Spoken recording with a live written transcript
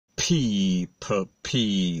People.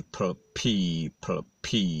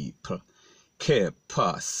 Que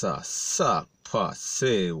pasa, sakpa,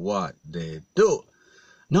 say what they do.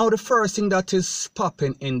 Now the first thing that is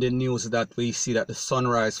popping in the news that we see that the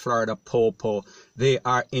Sunrise, Florida Popo, they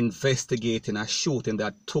are investigating a shooting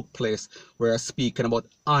that took place. We're speaking about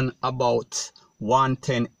on about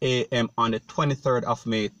 1:10 a.m. on the 23rd of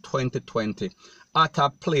May 2020 at a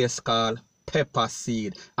place called Pepper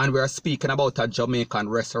Seed, and we're speaking about a Jamaican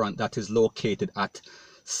restaurant that is located at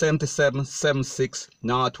 7776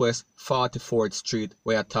 Northwest 44th Street.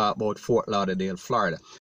 We're talking about Fort Lauderdale, Florida.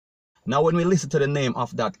 Now when we listen to the name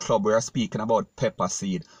of that club, we are speaking about Pepper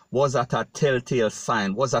Seed. Was that a telltale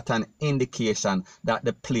sign? Was that an indication that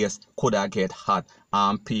the place could have get hot?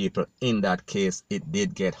 And people, in that case, it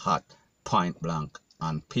did get hot. Point blank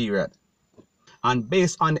and period. And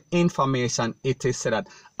based on the information, it is said that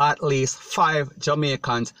at least 5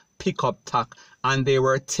 Jamaicans pick up tack and they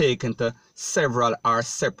were taken to several or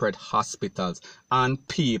separate hospitals. And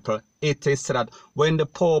people, it is said that when the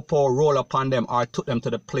Popo roll upon them or took them to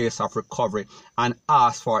the place of recovery and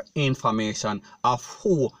asked for information of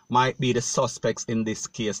who might be the suspects in this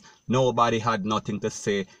case, nobody had nothing to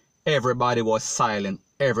say. Everybody was silent.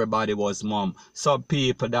 Everybody was mum. So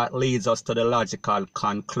people, that leads us to the logical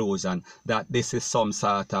conclusion that this is some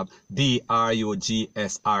sort of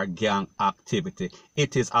DRUGSR gang activity.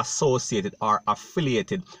 It is associated or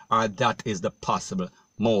affiliated, or that is the possible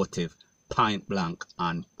motive. Point blank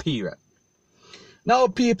and period. Now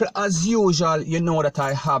people, as usual, you know that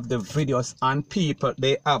I have the videos, and people,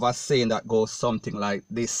 they have a saying that goes something like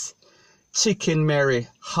this: Chicken Mary,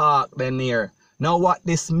 hawk the near. Now what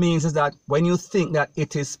this means is that when you think that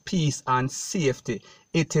it is peace and safety,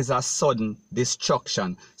 it is a sudden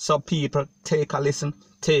destruction. So people, take a listen,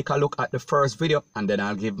 take a look at the first video, and then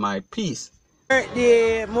I'll give my piece.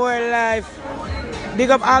 Birthday, more life. Big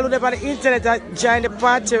up all of them on the internet that join the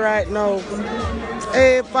party right now.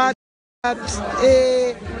 Hey, party,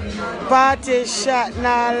 hey, party shot,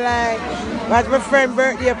 now like. That's my friend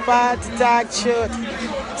birthday party, talk shoot.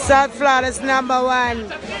 South Florida's #1.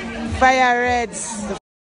 Fire Reds,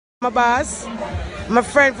 my boss, my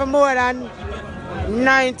friend for more than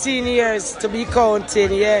 19 years to be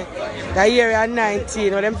counting, yeah. That year I'm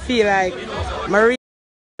 19, what them feel like my real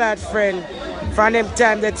bad friend from them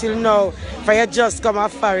time that till now, for you just come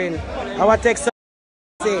off foreign. I want to take some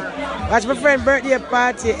say. Watch my friend birthday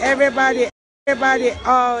party, everybody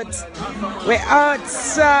out. We're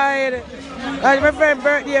outside. Watch my friend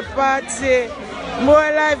birthday party.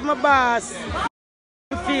 More life, my boss.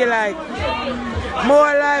 Feel like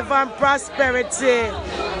more life and prosperity.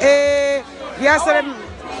 Yes, no.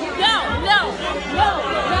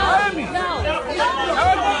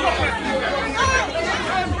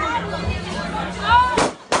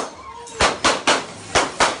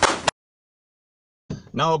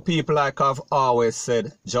 Now people, like I've always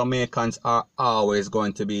said, Jamaicans are always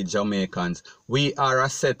going to be Jamaicans. We are a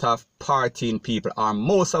set of partying people, or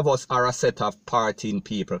most of us are a set of partying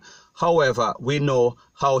people. However, we know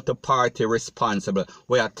how to party responsible.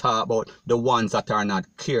 We are talking about the ones that are not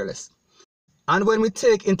careless. And when we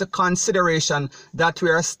take into consideration that we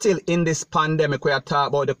are still in this pandemic, we are talking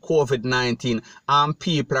about the COVID-19, and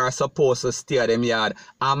people are supposed to stay at them yard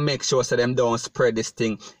and make sure so them don't spread this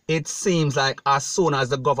thing. It seems like as soon as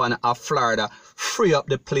the governor of Florida free up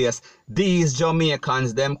the place, these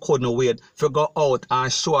Jamaicans, them couldn't wait to go out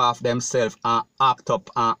and show off themselves and act up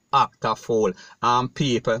and act a fool. And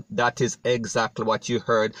people, that is exactly what you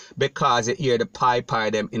heard, because you hear the pie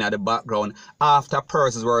them in the background after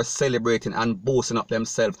persons were celebrating and boosting up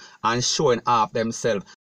themselves and showing off themselves.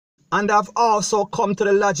 And I've also come to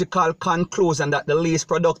the logical conclusion that the least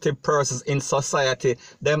productive persons in society,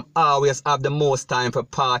 them always have the most time for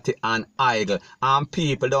party and idle. And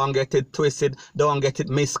people, don't get it twisted, don't get it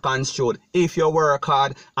misconstrued. If you work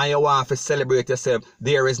hard and you want to celebrate yourself,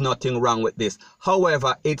 there is nothing wrong with this.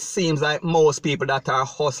 However, it seems like most people that are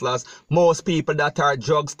hustlers, most people that are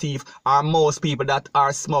drugs thief, or most people that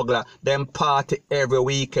are smuggler, them party every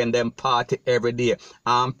weekend, them party every day.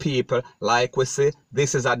 And people, like we say,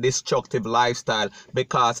 this is a destructive lifestyle,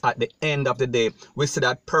 because at the end of the day, we see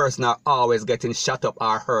that person are always getting shot up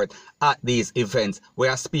or hurt at these events. We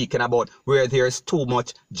are speaking about where there's too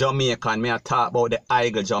much Jamaican. May I talk about the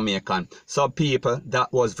idle Jamaican. So people,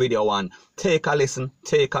 that was video 1. Take a listen,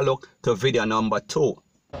 take a look to video number 2.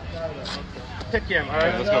 Take care,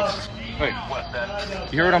 alright, let's go. Hey,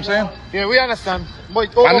 you hear what I'm saying? Yeah, we understand.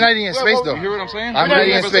 But, I'm not in your space though. You hear what I'm saying? I'm not in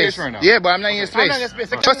your space right now. Yeah, but I'm not in your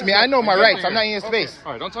space. Trust me, I know my rights. I'm not in your space.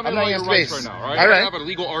 Alright, don't tell me about your rights right now, alright? Alright. I have a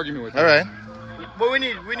legal argument with you. Alright. But we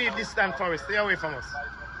need distance from us. Stay away from us.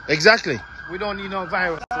 Exactly. We don't need no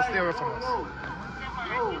virus, so stay away from us.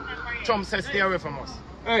 Trump says stay away from us.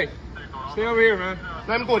 Hey, stay over here, man.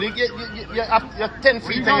 I'm good. You're 10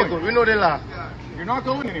 feet and you're good. We know the law. You're not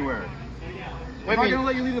going anywhere. What I'm not going to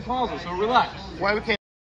let you leave the plaza, so relax. Why we can't?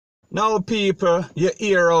 Now, people, you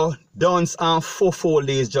hear how dunce and fufu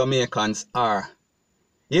these Jamaicans are.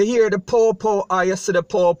 You hear the po-po or you see the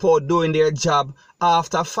po-po doing their job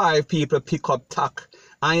after 5 people pick up tack.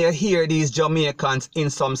 And you hear these Jamaicans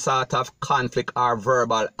in some sort of conflict or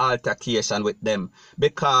verbal altercation with them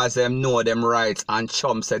because them know them rights and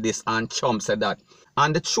chum said this and chum said that.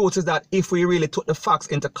 And the truth is that if we really took the facts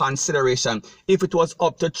into consideration, if it was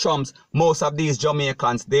up to chums, most of these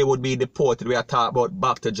Jamaicans, they would be deported. We are talking about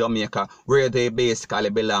back to Jamaica where they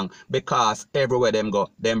basically belong because everywhere them go,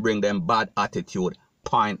 them bring them bad attitude,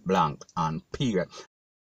 point blank and period.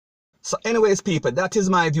 So anyways, people, that is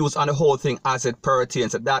my views on the whole thing as it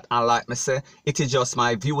pertains to that. And like me say, it is just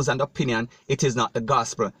my views and opinion. It is not the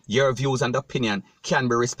gospel. Your views and opinion can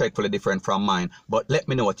be respectfully different from mine. But let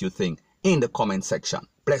me know what you think in the comment section.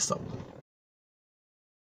 Bless up.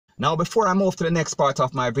 Now, before I move to the next part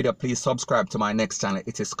of my video, please subscribe to my next channel.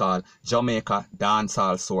 It is called Jamaica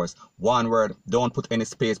Dancehall Source. One word, don't put any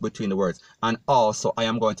space between the words. And also, I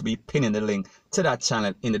am going to be pinning the link to that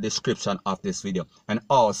channel in the description of this video. And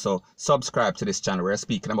also, subscribe to this channel. We're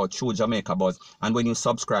speaking about true Jamaica buzz. And when you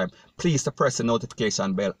subscribe, please press the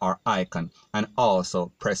notification bell or icon. And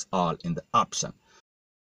also, press all in the option.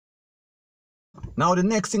 Now the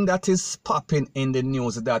next thing that is popping in the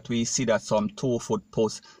news is that we see that some 2-foot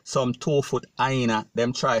posts, some 2-foot hyena,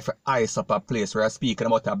 them try to ice up a place. We are speaking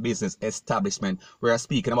about a business establishment. We are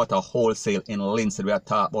speaking about a wholesale in Lindsay. We are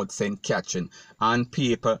talking about St. Catherine. And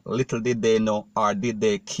people, little did they know or did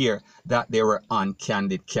they care that they were on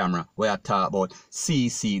candid camera. We are talking about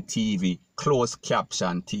CCTV, closed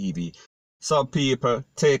caption TV. So people,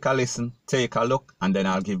 take a listen, take a look, and then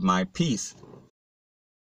I'll give my piece.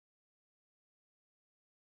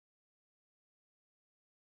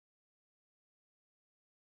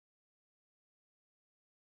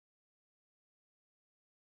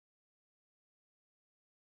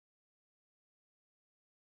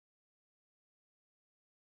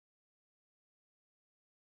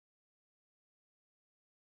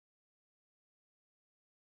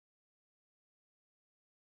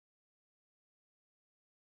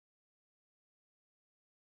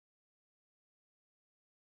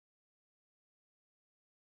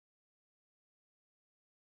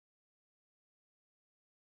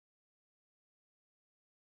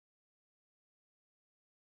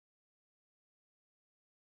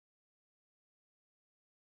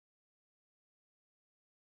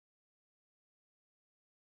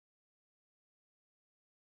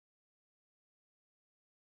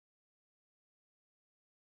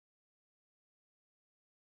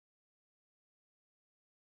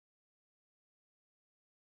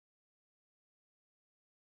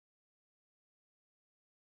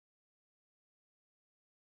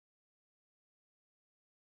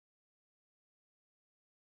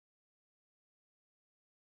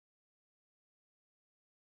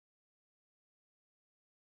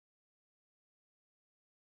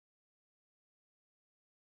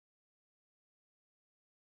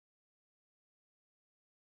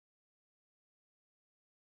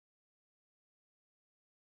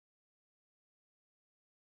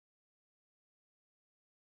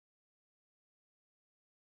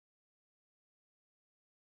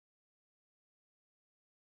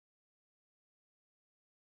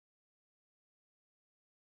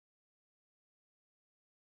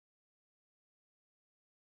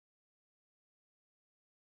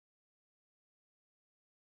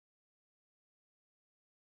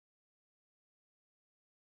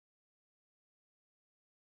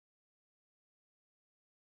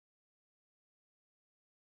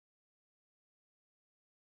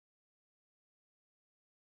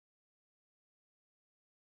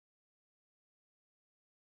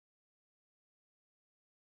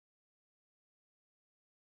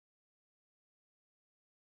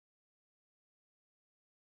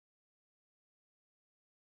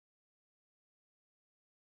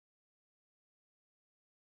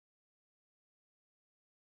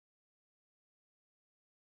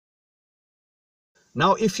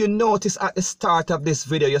 Now, if you notice at the start of this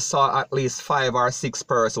video, you saw at least 5 or 6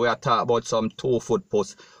 persons. We are talking about some 2-foot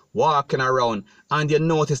posts walking around, and you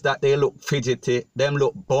notice that they look fidgety, them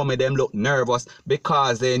look bummy, them look nervous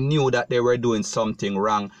because they knew that they were doing something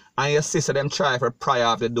wrong. And you see them try to pry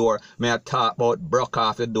off the door. May I talk about broke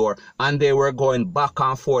off the door, and they were going back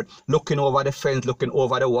and forth, looking over the fence, looking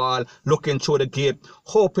over the wall, looking through the gate,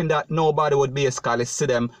 hoping that nobody would basically see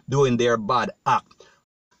them doing their bad act.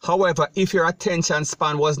 However, if your attention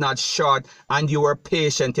span was not short and you were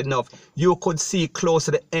patient enough, you could see close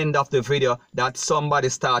to the end of the video that somebody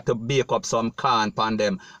started to bake up some can on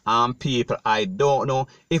them. And people, I don't know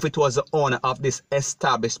if it was the owner of this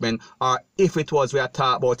establishment or if it was we are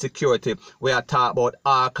talking about security, we are talking about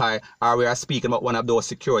archive, or we are speaking about one of those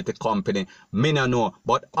security company. Me no know,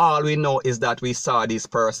 but all we know is that we saw this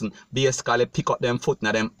person basically pick up them foot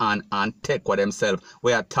in them and take with themselves.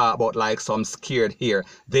 We are talking about like some scared here.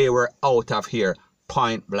 They were out of here,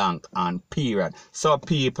 point blank and period. So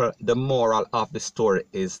people, the moral of the story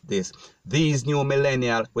is this. These new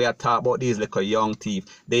millennials, we are talking about these little young thieves,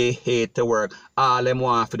 they hate to work. All them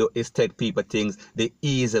want to do is take people things the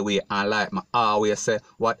easy way, and like I always say,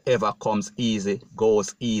 whatever comes easy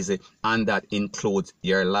goes easy, and that includes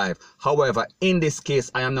your life. However, in this case,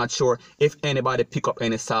 I am not sure if anybody pick up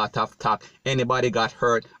any sort of tack, anybody got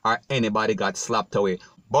hurt or anybody got slapped away.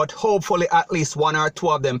 But hopefully at least one or two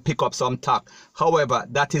of them pick up some tack. However,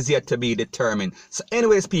 that is yet to be determined. So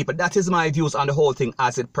anyways, people, that is my views on the whole thing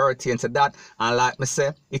as it pertains to that. And like me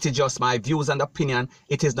say, it is just my views and opinion.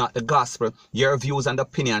 It is not the gospel. Your views and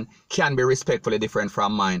opinion can be respectfully different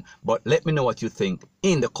from mine. But let me know what you think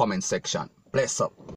in the comment section. Bless up.